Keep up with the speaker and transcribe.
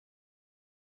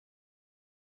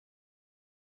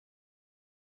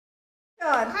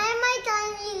Hi, my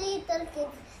tiny little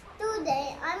kids.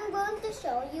 Today, I'm going to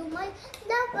show you my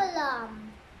double lamp.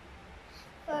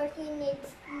 First, you need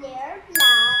clear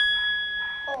glass,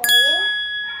 oil,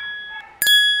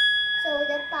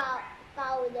 soda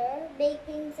powder,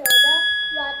 baking soda,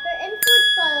 water, and food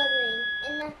coloring,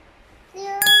 and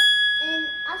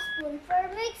a spoon for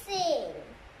mixing.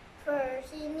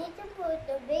 First, you need to put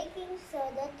the baking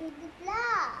soda to the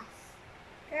glass.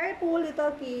 Careful,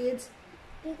 little kids.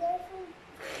 Be careful.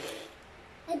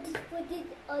 I just put it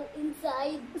all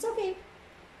inside. It's okay.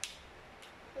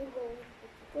 I'm going to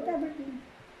Put everything.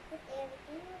 put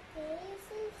everything, okay?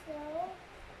 See, so.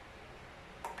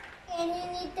 And you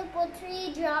need to put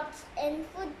 3 drops in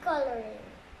food coloring.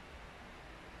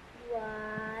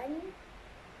 1,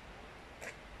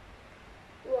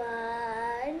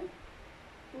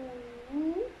 2,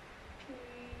 3.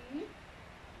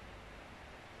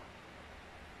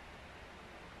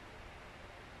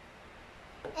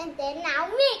 And then now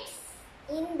mix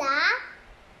in the.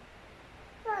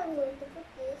 So I'm going to put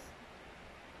this.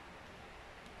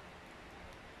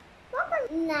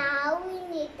 Now we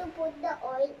need to put the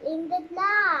oil in the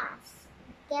glass.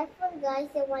 Careful guys,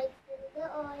 you might spill the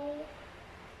oil.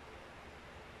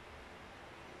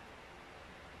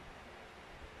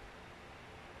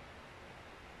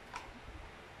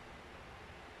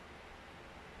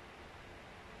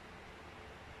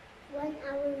 One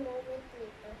hour moment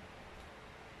later.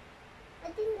 I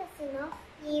think that's enough.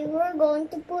 Here we're going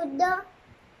to put the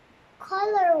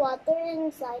color water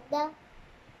inside the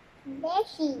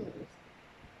meshes.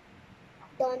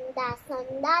 Donda,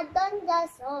 sonda, donda,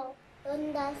 so.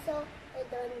 Donda, so,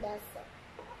 donda, so.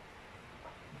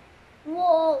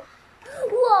 Whoa!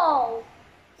 Whoa!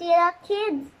 See that,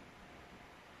 kids?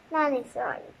 Nani,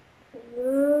 sorry.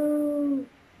 Whoa!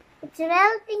 It's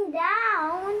melting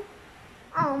down.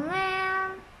 Oh,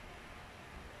 man.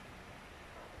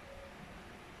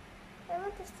 I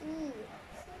want to see.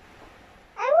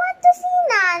 I want to see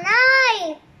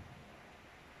Nanay.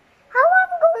 How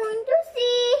I'm going to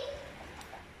see?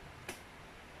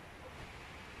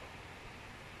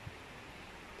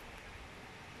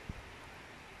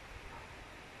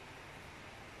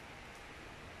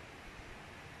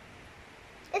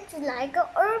 It's like an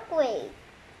earthquake.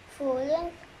 Full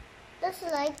and just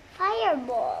like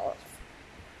fireballs.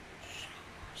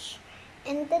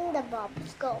 And then the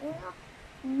bubbles going up.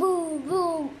 Boom,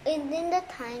 boom. And then the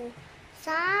time,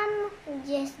 some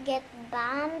just get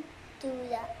bumped to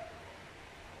the.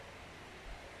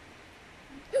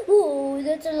 Oh,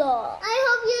 that's a lot. I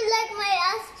hope you like my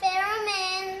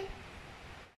experiment.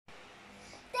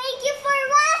 Thank you for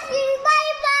watching.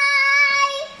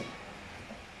 Bye-bye.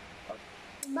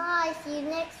 Bye. See you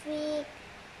next week.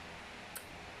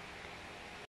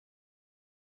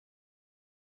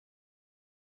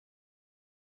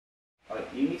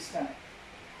 You mix na.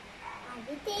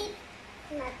 Additive.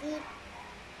 Native.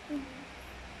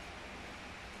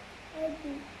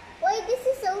 Why this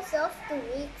is so soft to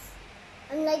mix?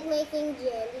 I'm like making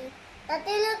jelly.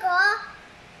 Tati, look, oh.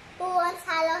 Who wants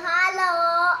halo-halo?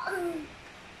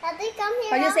 Tati, come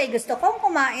here. Pag you say, gusto kong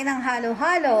kumain ng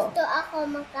halo-halo. Gusto ako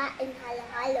makain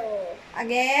halo-halo.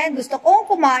 Again, gusto kong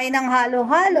kumain ng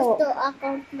halo-halo. Gusto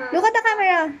ako Look at the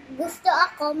camera. Gusto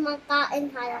ako makain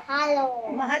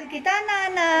halo-halo. Mahal kita,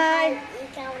 nanay.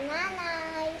 Ikaw, nanay.